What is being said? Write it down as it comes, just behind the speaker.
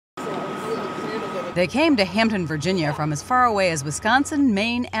They came to Hampton, Virginia from as far away as Wisconsin,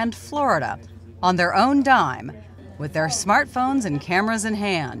 Maine, and Florida on their own dime, with their smartphones and cameras in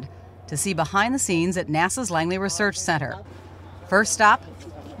hand, to see behind the scenes at NASA's Langley Research Center. First stop,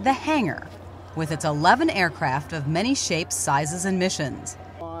 the hangar, with its 11 aircraft of many shapes, sizes, and missions.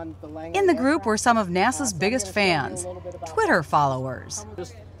 In the group were some of NASA's biggest fans, Twitter followers.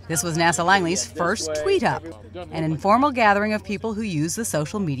 This was NASA Langley's first Tweet Up, an informal gathering of people who use the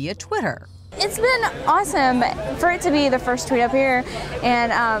social media Twitter. It's been awesome for it to be the first Tweet Up here,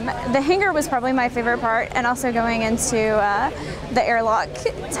 and the hangar was probably my favorite part, and also going into the airlock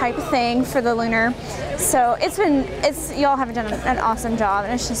type thing for the lunar. So y'all have done an awesome job,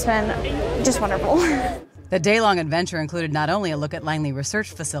 and it's just been wonderful. The day-long adventure included not only a look at Langley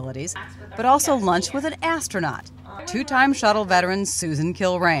research facilities, but also lunch with an astronaut, two-time shuttle veteran Susan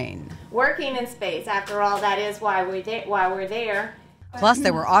Kilrain. Working in space, after all, that is why we're there. Plus,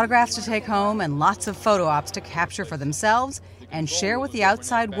 there were autographs to take home and lots of photo ops to capture for themselves and share with the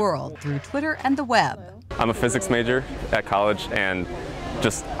outside world through Twitter and the web. I'm a physics major at college, and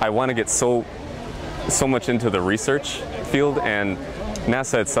I want to get so much into the research field, and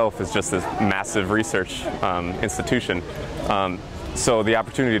NASA itself is just this massive research institution. So the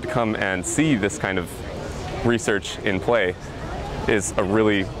opportunity to come and see this kind of research in play is a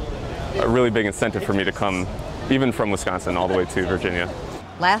really big incentive for me to come, even from Wisconsin all the way to Virginia.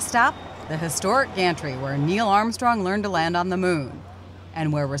 Last stop, the historic gantry where Neil Armstrong learned to land on the moon,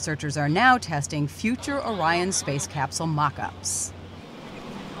 and where researchers are now testing future Orion space capsule mock-ups.